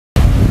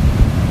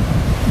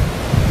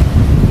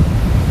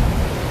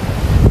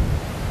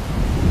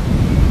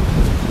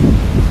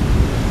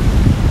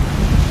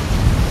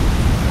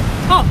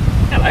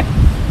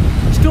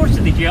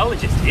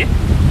Geologist here.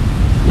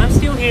 I'm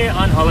still here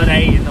on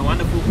holiday in the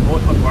wonderful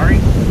Port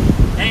Macquarie,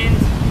 and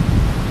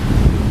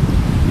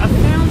I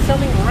found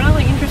something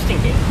rather interesting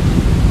here.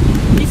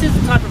 This is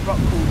a type of rock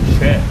called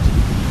chert,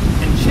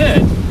 and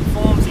chert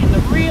forms in the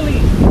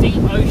really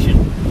deep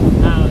ocean.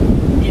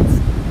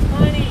 It's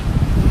tiny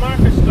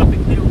microscopic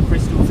little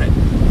crystals that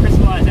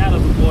crystallize out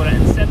of the water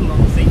and settle on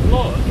the sea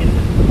floor in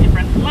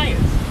different layers.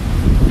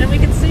 And we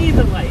can see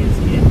the layers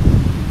here.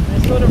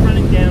 They're sort of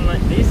running down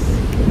like this,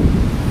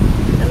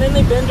 and then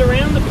they bend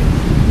around a bit.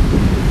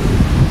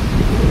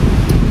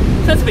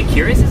 So that's a bit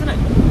curious, isn't it?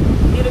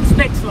 You'd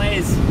expect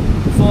layers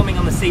forming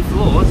on the sea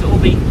floor to all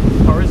be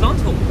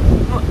horizontal,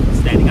 not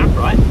standing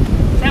upright.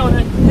 How on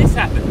earth did this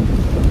happen?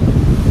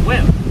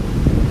 Well,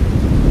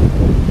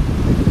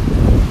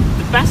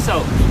 the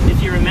basalt,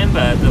 if you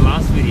remember the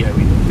last video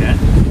we looked at,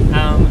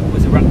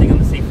 was erupting on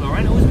the seafloor,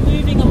 and it was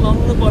moving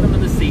along the bottom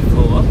of the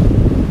seafloor,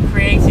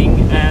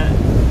 creating,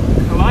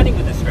 colliding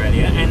with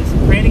Australia and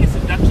creating a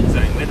subduction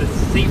zone where the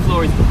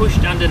seafloor is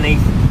pushed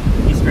underneath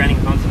the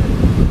Australian continent.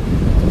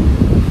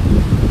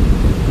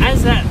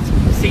 As that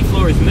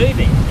seafloor is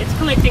moving, it's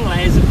collecting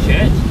layers of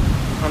chert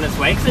on its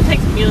way, because it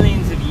takes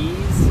millions of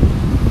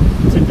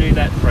years to do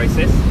that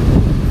process.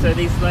 So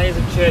these layers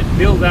of chert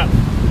build up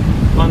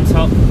on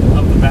top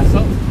of the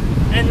basalt,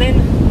 and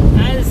then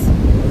as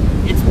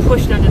it's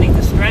pushed underneath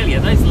Australia,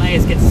 those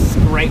layers get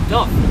scraped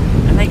off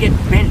and they get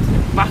bent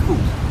and buckled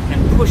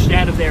and pushed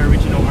out of their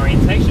original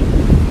orientation.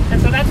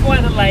 And so that's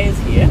why the layers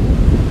here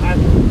are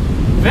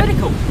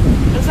vertical,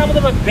 and some of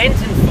them are bent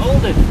and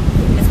folded.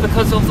 It's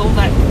because of all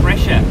that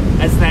pressure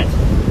as that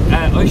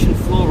ocean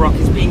floor rock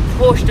is being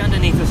pushed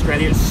underneath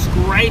Australia. It's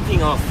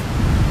scraping off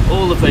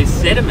all of those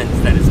sediments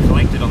that is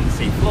collected on the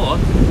sea floor,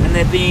 and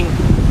they're being,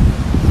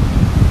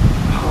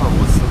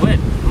 what's the word,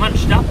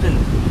 munched up and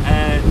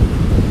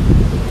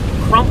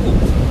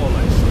crumpled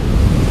almost.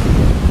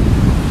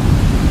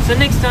 So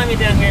next time you're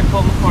down here in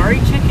Port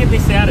Macquarie, check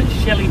this out at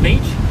Shelley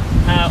Beach.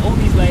 All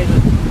these layers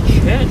of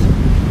chert.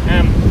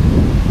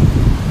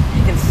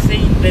 You can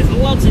see there's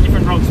lots of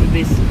different rocks with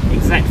this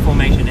exact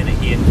formation in it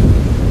here.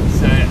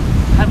 So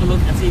have a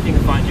look and see if you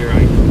can find your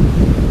own.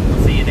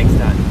 I'll see you next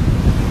time.